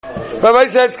Rabbi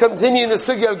said, let's continue in the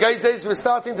sugya of geizes. We're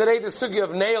starting today the sugya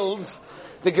of nails.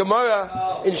 The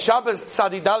Gemara in Shabbos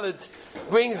Tzadi Dalet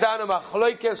brings down a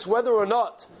machlokes whether or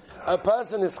not a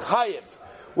person is chayiv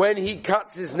when he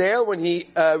cuts his nail, when he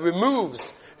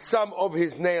removes some of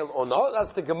his nail or not.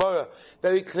 That's the Gemara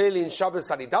very clearly in Shabbos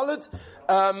Tzadi Dalet.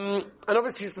 And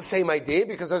obviously it's the same idea,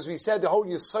 because as we said, the whole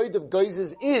yesod of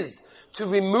geizes is to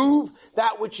remove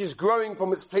that which is growing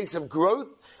from its place of growth,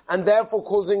 and therefore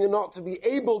causing it not to be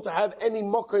able to have any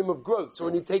mokum of growth. So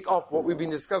when you take off what we've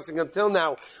been discussing until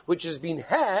now, which has been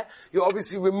hair, you're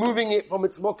obviously removing it from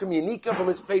its mokum yanika, from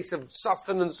its place of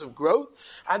sustenance of growth,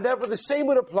 and therefore the same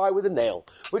would apply with a nail.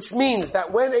 Which means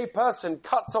that when a person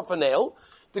cuts off a nail,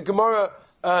 the Gemara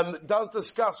does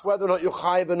discuss whether or not you're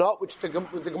chayiv or not, which the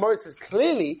Gemara says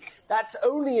clearly that's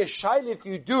only a shaila if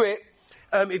you do it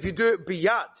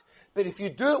biyad. But if you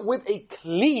do it with a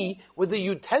kli, with a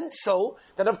utensil,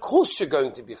 then of course you're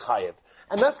going to be chayiv.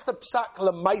 And that's the psak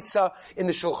lemaisa in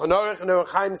the Shulchan Aruch and Orach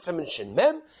Chaim Siman Shin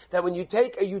Mem, that when you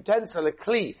take a utensil, a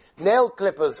kli, nail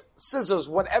clippers, scissors,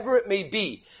 whatever it may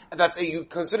be, you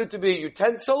consider to be a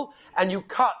utensil, and you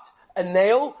cut a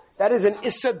nail, that is an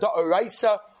issa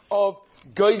da'oraisa of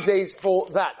geizes for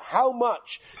that. How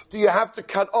much do you have to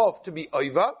cut off to be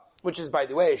over? Which is, by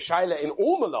the way, a shaila in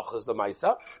all malachas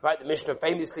lemaisa, right? The Mishnah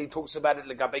famously talks about it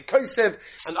legabe kosev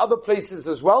and other places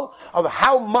as well, of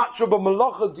how much of a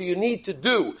malacha do you need to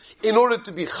do in order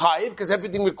to be chayiv, because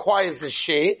everything requires a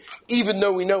share, even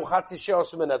though we know chatzi sheh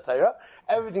osum in Torah,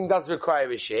 everything does require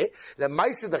a share.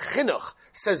 Lemaisa, the chinuch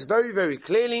says very, very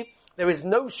clearly, there is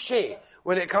no share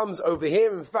when it comes over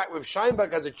here. In fact, Rav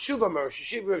Sheinberg has a tshuva, Rav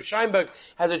Sheinberg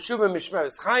has a tshuva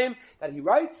Mishmeres Chaim, that he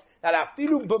writes that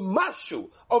afilu b'mashu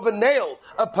of a nail,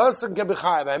 a person can be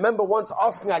chayiv. I remember once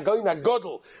asking Agoyin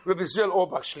HaGodol, Rabbi Yisrael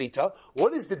Orbach Shlita,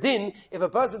 what is the din if a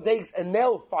person takes a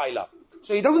nail filer?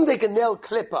 So he doesn't take a nail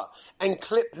clipper and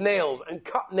clip nails and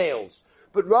cut nails,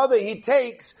 but rather he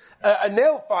takes a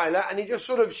nail filer and he just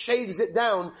sort of shaves it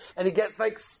down, and he gets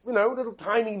little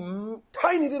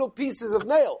tiny little pieces of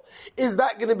nail. Is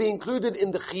that going to be included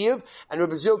in the chiyuv? And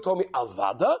Rabbi Zil told me,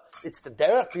 avada, it's the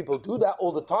derech, people do that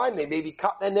all the time. They maybe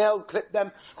cut their nails, clip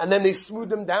them, and then they smooth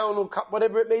them down or cut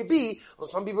whatever it may be. Or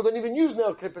some people don't even use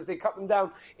nail clippers, they cut them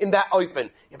down in that oifen.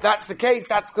 If that's the case,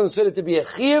 that's considered to be a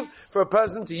chiyuv for a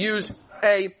person to use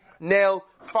a nail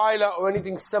filer or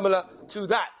anything similar to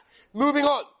that. Moving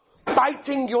on.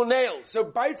 Biting your nails. So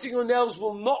biting your nails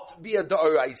will not be a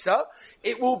da'oraisa.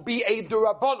 It will be a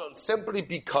durabonon, simply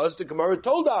because the Gemara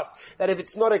told us that if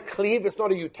it's not a cleave, it's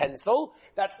not a utensil,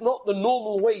 that's not the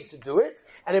normal way to do it.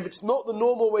 And if it's not the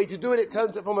normal way to do it, it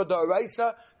turns it from a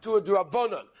da'oraisa to a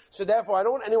durabonon. So therefore, I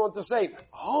don't want anyone to say,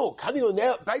 biting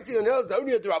your nails is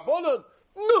only a durabonon.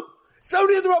 No, it's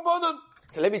only a durabonon.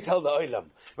 So let me tell the Olam,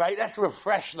 right? Let's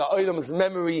refresh the Olam's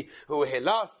memory who were here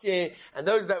last year, and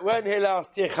those that weren't here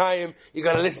last year, Chaim, you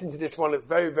gotta listen to this one, it's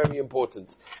very, very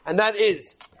important. And that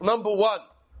is, number one,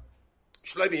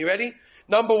 Shlomi, you ready?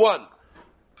 Number one,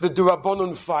 the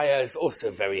Durabonon fire is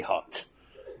also very hot.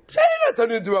 Say that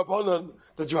only Durabonon.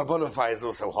 The Durabonon fire is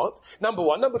also hot. Number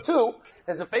one. Number two,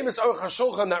 there's a famous Aruch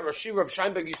HaShulchan that Rashi Rav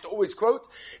Sheinberg used to always quote,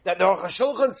 that the Aruch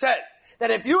HaShulchan says, that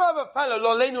if you have a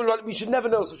fellow, we should never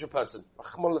know such a person.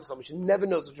 We should never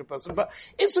know such a person. But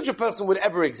if such a person would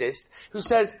ever exist, who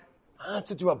says, it's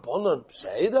a Durabonon,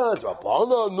 say that,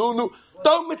 Durabonon, no,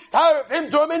 don't mitzvah him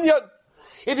to a minion.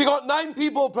 If you got 9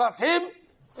 people plus him,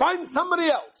 find somebody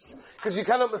else. Because you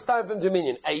cannot mitzvah him to a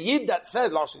minion. A yid that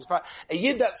says,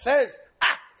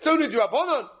 it's only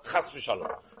Durabonon, chas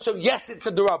v'shalom. So yes, it's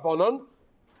a Durabonon,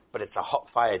 but it's a hot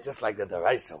fire, just like the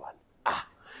Deraisa one.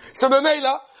 So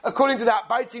Mamela, according to that,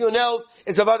 biting your nails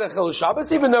is a vadachel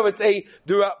Shabbos, even though it's a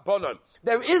durabonon.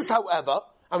 There is, however,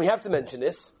 and we have to mention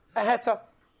this, a heta.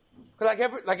 Like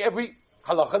every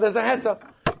halacha, there's a heta.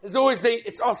 There's always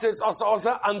it's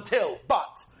also until, but.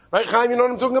 Right, Chaim, you know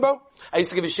what I'm talking about? I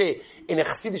used to give a share in a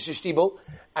Chassidish shtibel,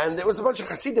 and there was a bunch of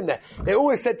Chassidim there. They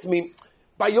always said to me,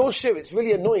 by your share, it's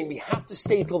really annoying, we have to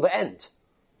stay till the end.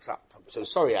 So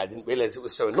sorry, I didn't realize it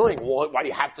was so annoying. Why do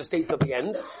you have to stay till the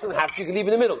end? You don't have to, you can leave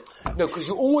in the middle. No, because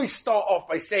you always start off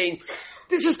by saying,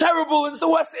 this is terrible, it's the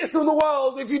worst issue in the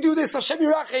world, if you do this, Hashem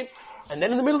Yirachim. And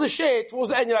then in the middle of the share, towards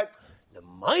the end, you're like, the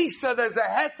Maisa, there's a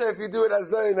heta if you do it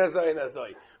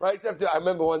azoi. Right? So I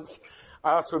remember once,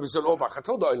 I asked Rabbi Zul Orbach, I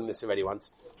told the Olim this already once,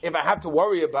 if I have to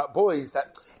worry about boys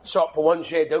that show up for one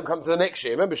share, don't come to the next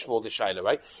share. Remember Shmuel the Shaila,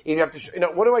 right? If you have to,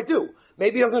 what do I do?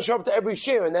 Maybe he doesn't show up to every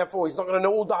share, and therefore he's not going to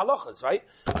know all the halachas, right?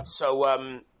 So,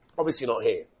 obviously not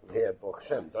here. Here, Baruch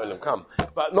Hashem, don't let him come.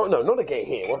 But not again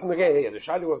here. It wasn't again here. The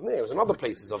Shaila wasn't there. It was in other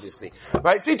places, obviously.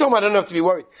 Right? So you told me I don't have to be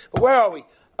worried. But where are we?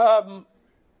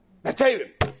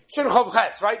 B'teirim. Shin Chov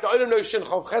Ches, right? The Olam knows Shin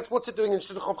Chov Ches. What's it doing in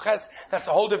Shin Chov Ches? That's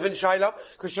a whole different shaila,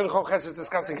 because Shin Chov Ches is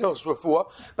discussing Hilchos Refuah.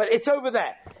 But it's over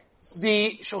there.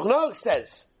 The Shulchan Aruch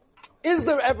says, is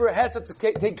there ever a heter to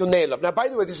take your nail off? Now, by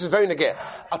the way, this is very negeh.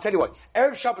 I'll tell you what.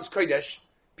 Erev Shabbos Kodesh,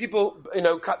 people,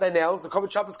 cut their nails, the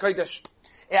Kavod Shabbos Kodesh.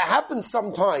 It happens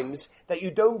sometimes that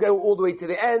you don't go all the way to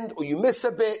the end, or you miss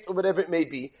a bit, or whatever it may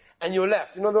be, and you're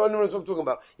left. You know the only ones I'm talking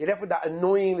about? You're left with that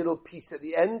annoying little piece at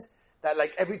the end, that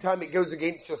like every time it goes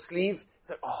against your sleeve,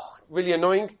 it's like, oh, really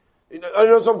annoying. You know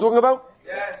what I'm talking about?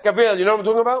 Yes. Gabriel, you know what I'm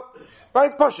talking about?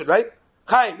 Right, it's Pashut, right?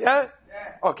 Chaim, yeah?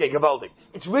 Yeah. Okay, Gavaldik.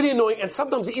 It's really annoying, and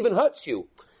sometimes it even hurts you.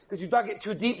 Because you dug it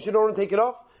too deep, so you don't want to take it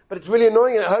off, but it's really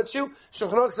annoying and it hurts you.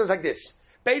 Shulchan Aruch says like this.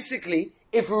 Basically,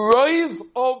 if roiv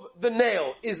of the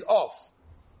nail is off,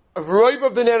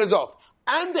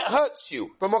 and it hurts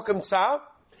you, b'mokum tzar,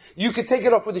 you can take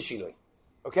it off with a shinoi.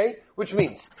 Okay? Which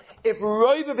means, if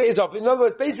roiv of it is off, in other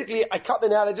words, basically, I cut the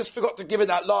nail, I just forgot to give it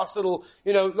that last little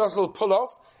pull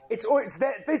off, it's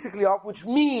there, it's basically off, which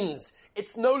means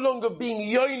it's no longer being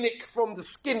yonik from the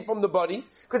skin, from the body,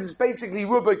 because it's basically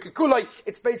rubo kukulai,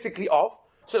 it's basically off.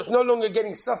 So it's no longer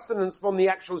getting sustenance from the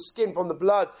actual skin, from the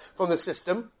blood, from the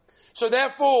system. So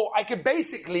therefore, I could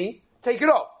basically take it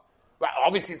off. Well,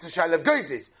 obviously it's a shaila of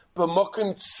gozes. But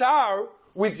mokum tsar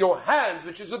with your hand,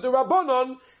 which is with the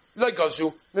rabbanon, like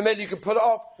gozu, maybe you can pull it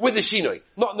off with a shinoi.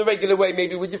 Not in the regular way,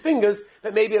 maybe with your fingers,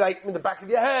 but maybe like in the back of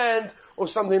your hand, or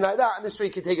something like that, and this way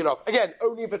you can take it off. Again,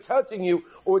 only if it's hurting you,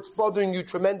 or it's bothering you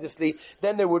tremendously,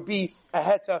 then there would be a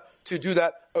heter to do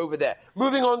that over there.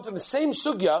 Moving on to the same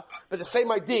sugya, but the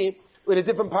same idea, with a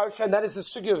different parasha, and that is the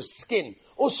sugya of skin.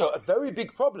 Also, a very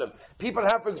big problem. People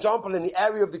have, for example, in the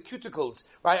area of the cuticles,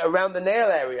 right, around the nail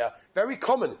area, very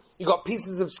common. You got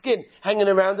pieces of skin hanging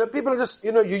around there. People are just,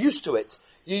 you're used to it.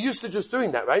 You're used to just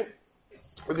doing that, right?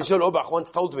 Rabbi Shul Obach once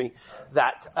told me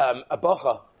that a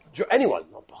bocha, anyone,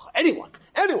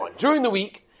 during the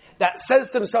week, that says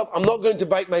to himself, I'm not going to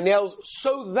bite my nails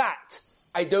so that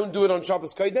I don't do it on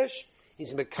Shabbos Kodesh,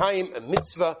 he's mekayim a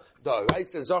mitzvah,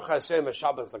 da'oraisa zocha Hashem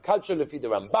Shabbos l'kalcha lefi the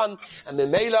Ramban, and the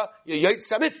Mela, you're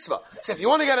yotze mitzvah. So if you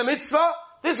want to get a mitzvah,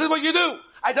 this is what you do.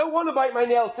 I don't want to bite my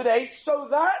nails today, so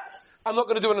that I'm not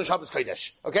going to do it on Shabbos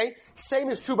Kodesh. Okay? Same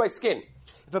is true by skin.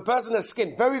 If a person has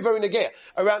skin, very, very negea,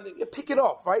 around it, you pick it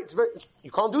off, right?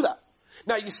 You can't do that.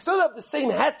 Now, you still have the same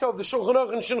heter of the Shulchan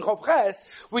Aruch and Shin Chov Ches,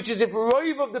 which is if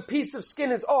roiv of the piece of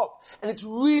skin is off, and it's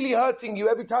really hurting you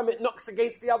every time it knocks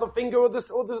against the other finger or the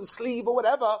sleeve or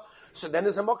whatever, so then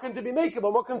there's a mokum to be makeable,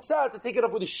 a mokum tsar to take it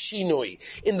off with a shinoi,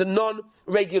 in the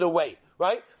non-regular way,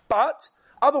 right? But,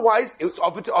 otherwise, it's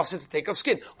offered to us to take off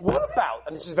skin. What about,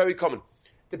 and this is very common,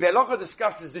 the Be'alacha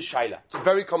discusses this shaila. It's a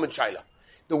very common shaila.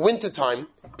 The winter time,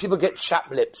 people get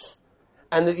chapped lips,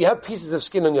 and you have pieces of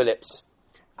skin on your lips.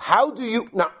 How do you,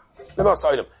 now, let me ask the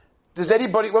item. Does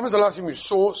anybody, when was the last time you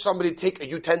saw somebody take a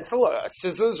utensil, or a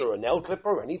scissors, or a nail clipper,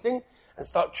 or anything, and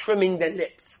start trimming their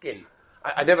lip skin?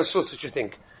 I never saw such a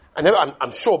thing.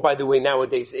 I'm sure, by the way,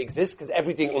 nowadays it exists, because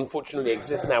everything unfortunately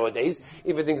exists nowadays.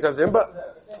 Everything's over there, but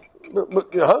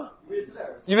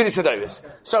you really said this.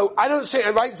 So, I don't say,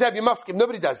 right, Zev, you must give,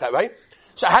 nobody does that, right?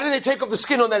 So how do they take off the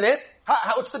skin on their lip?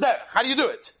 What's the derech? How do you do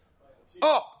it?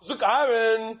 Oh, Zuk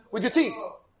Aaron, with your teeth.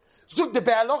 Zuk the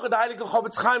Be'alocha, the Heilige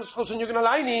Chofetz Chaim, Schos and Yugen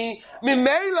Alayni,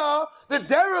 Mimela, the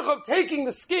derech of taking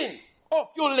the skin off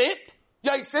your lip,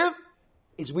 Yosef,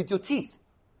 is with your teeth.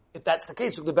 If that's the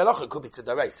case, Zuk the Be'alocha, it could be to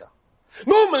Daraisa.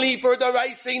 Normally, for a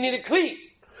Daraisa, you need a clean.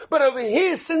 But over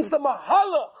here, since the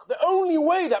Mahalach, the only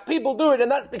way that people do it,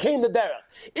 and that became the derech,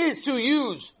 is to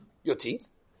use your teeth,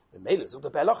 the Mimela, Zuk the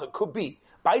Be'alocha, could be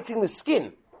biting the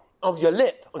skin of your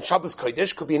lip on Shabbos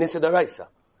Kodesh, could be an Issa Daraisa.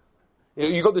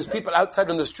 You got those people outside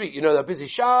on the street, they're busy.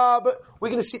 Shabbos. We're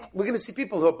gonna see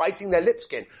people who are biting their lip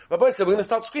skin. Rabbi said we're gonna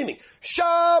start screaming.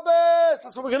 Shabbos!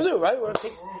 That's what we're gonna do, right?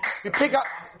 You pick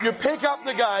up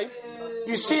the guy.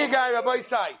 You see a guy, Rabbi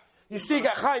say. You see a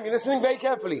guy, Chaim, you're listening very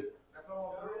carefully.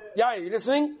 Yeah, you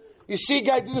listening? You see a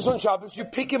guy do this on Shabbos, you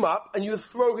pick him up and you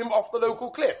throw him off the local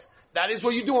cliff. That is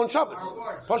what you do on Shabbos.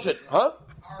 Push it, huh?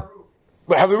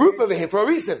 We have a roof over here for a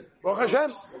reason. Baruch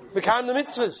Hashem. We can the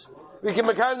mitzvahs. We can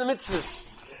make the mitzvahs.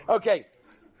 Okay.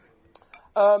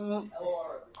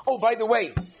 By the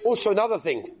way, also another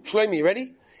thing. Shlomi, you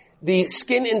ready? The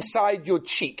skin inside your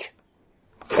cheek.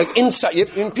 Like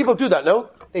inside, people do that,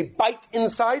 no? They bite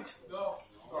inside?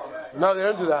 No, they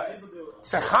don't do that.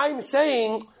 So Chaim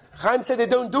said they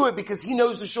don't do it because he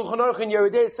knows the Shulchan Aruch in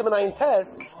Yeridei Simonai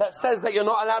Tes that says that you're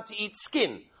not allowed to eat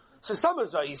skin. So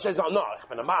he says, I'm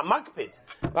makpid.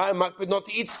 I'm makpid not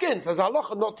to eat skin. Says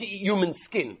halacha not to eat human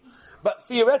skin. But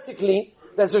theoretically,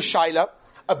 there's a shaila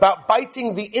about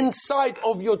biting the inside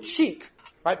of your cheek.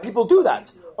 Right? People do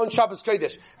that on Shabbos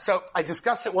Kodesh. So I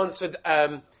discussed it once with,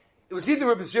 it was either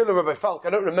Rabbi Zil or Rabbi Falk, I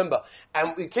don't remember.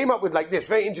 And we came up with like this,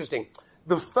 very interesting.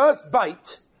 The first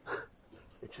bite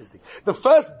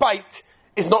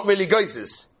is not really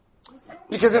geizes.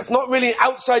 Because it's not really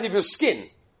outside of your skin.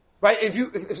 Right?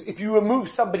 If you remove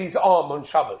somebody's arm on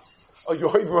Shabbos, or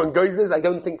you're over on geizes, I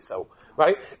don't think so.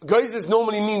 Right? Geizes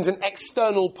normally means an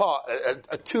external part,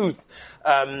 a tooth,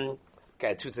 okay,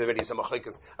 a tooth is already some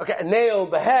machlikas. Okay, a nail,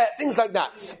 the hair, things like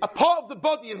that. A part of the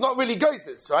body is not really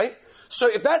geizes, right? So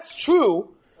if that's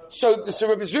true, so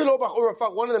Rabbi Zil or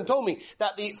Rafak, one of them told me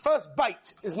that the first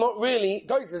bite is not really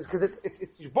geizes because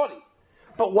it's your body.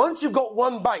 But once you've got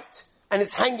one bite and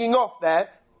it's hanging off there,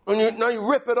 and now you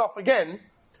rip it off again,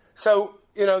 so,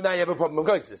 now you have a problem with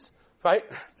geizes. Right?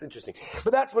 It's interesting.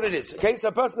 But that's what it is. Okay? So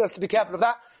a person has to be careful of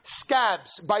that.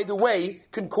 Scabs, by the way,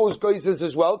 can cause geizes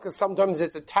as well, because sometimes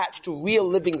it's attached to real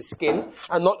living skin,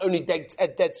 and not only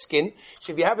dead skin.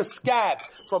 So if you have a scab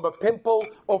from a pimple,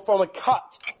 or from a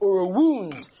cut, or a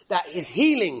wound that is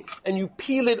healing, and you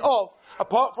peel it off,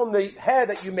 apart from the hair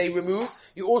that you may remove,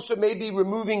 you also may be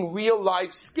removing real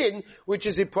live skin, which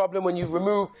is a problem when you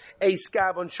remove a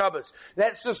scab on Shabbos.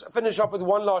 Let's just finish off with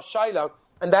one last shaila.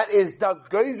 And that is, does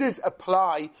geizes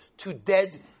apply to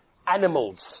dead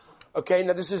animals? Okay,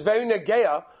 now this is very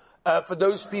negeya for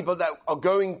those people that are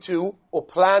going to, or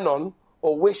plan on,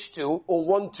 or wish to, or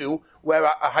want to wear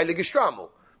a heilige shtramel.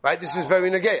 Right? This is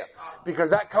very negeya. Because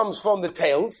that comes from the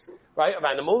tails, right, of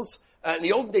animals. In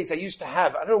the old days I used to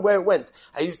have, I don't know where it went,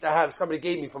 somebody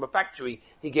gave me from a factory,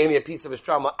 he gave me a piece of a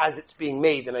shtramel as it's being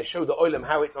made, and I showed the oilam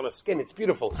how it's on a skin. It's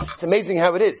beautiful. It's amazing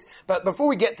how it is. But before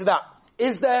we get to that,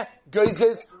 is there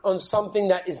geizes on something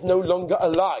that is no longer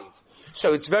alive?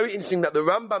 So it's very interesting that the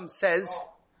Rambam says,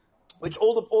 which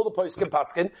all the poskim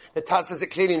paskin, the Taz says it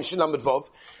clearly in Shin Lamed Vov,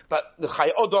 but the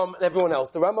Chai Odom and everyone else,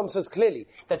 the Rambam says clearly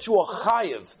that you are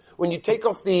chayiv when you take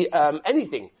off the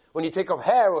anything, when you take off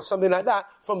hair or something like that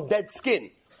from dead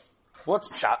skin. What's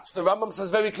pshat? So the Rambam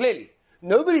says very clearly,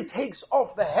 nobody takes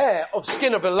off the hair of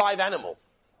skin of a live animal.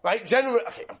 Right? Generally,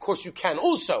 okay, of course you can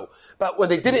also, but when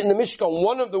they did it in the Mishkan,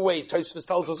 one of the ways, Tosfos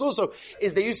tells us also,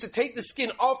 is they used to take the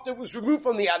skin after it was removed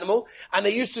from the animal, and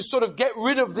they used to sort of get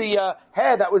rid of the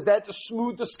hair that was there to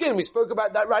smooth the skin. We spoke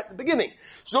about that right at the beginning.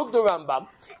 Zog the Rambam,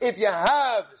 if you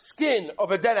have skin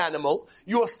of a dead animal,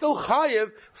 you are still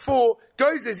chayiv for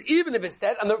geizes, even if it's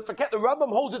dead, and don't forget the Rambam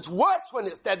holds it's worse when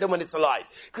it's dead than when it's alive.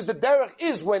 Because the derech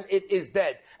is when it is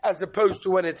dead, as opposed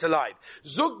to when it's alive.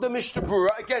 Zog the Mishnah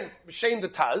Berurah, again, shame the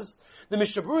Taz, the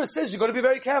Mishnah Berurah says you've got to be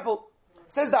very careful.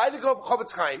 It says the Heilige of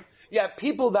Chofetz Chaim, you have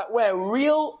people that wear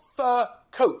real fur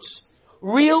coats,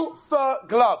 real fur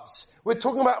gloves. We're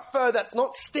talking about fur that's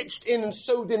not stitched in and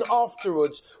sewed in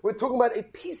afterwards. We're talking about a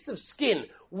piece of skin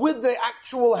with the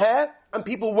actual hair, and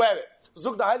people wear it.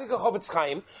 Zog the Heilige Chofetz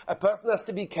Chaim, a person has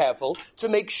to be careful to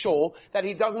make sure that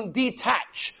he doesn't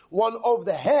detach one of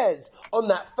the hairs on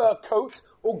that fur coat,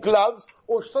 or gloves,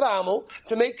 or shtramel,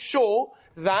 to make sure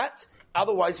that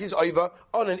otherwise he's over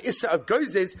on an issa of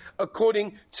geizes,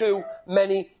 according to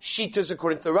many shitas,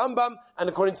 according to the Rambam, and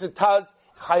according to the Taz,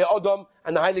 Chaya Odom,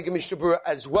 and the Heilige Mishnah Berurah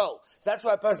as well. So that's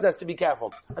why a person has to be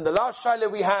careful. And the last shaila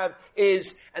we have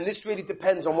is, and this really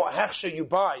depends on what hechsher you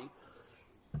buy,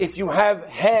 if you have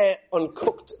hair on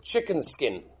cooked chicken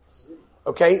skin.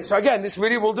 Okay, so again, this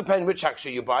really will depend which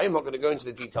hechsher you buy. I'm not going to go into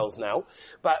the details now.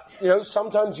 But,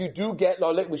 sometimes you do get,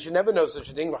 we should never know such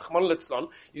a thing,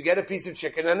 you get a piece of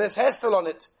chicken and there's hair still on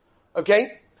it.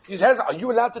 Okay? Are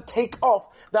you allowed to take off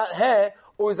that hair,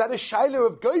 or is that a shaila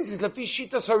of geizes, lefi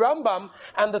shitas Rambam,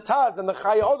 and the Taz, and the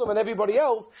Chaya Odom, and everybody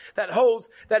else that holds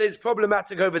that is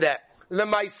problematic over there?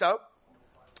 Lemaisa,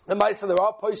 there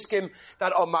are poskim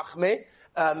that are machmeh,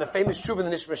 the famous Tshuva in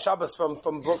the Nishma Shabbos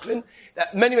from Brooklyn,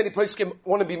 that many poskim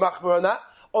want to be machmir on that,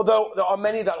 although there are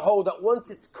many that hold that once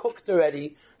it's cooked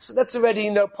already, so that's already,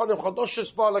 ponim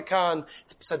chodoshes balakan,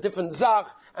 it's a different zach,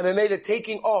 and they made it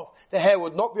taking off the hair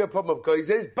would not be a problem of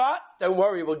geizes, but don't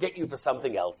worry, we'll get you for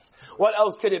something else. What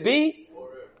else could it be?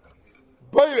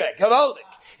 Boirek, havaldik.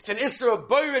 It's an issur of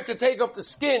boirek to take off the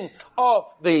skin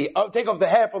take off the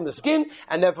hair from the skin,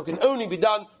 and therefore can only be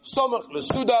done somach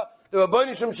l'suda. The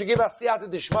Rabbeinu Shem should give us siyata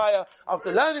d'shmaya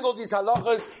after learning all these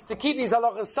halachas to keep these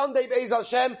halachas Sunday Be'ez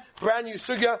Hashem, brand new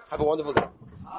sugya. Have a wonderful day.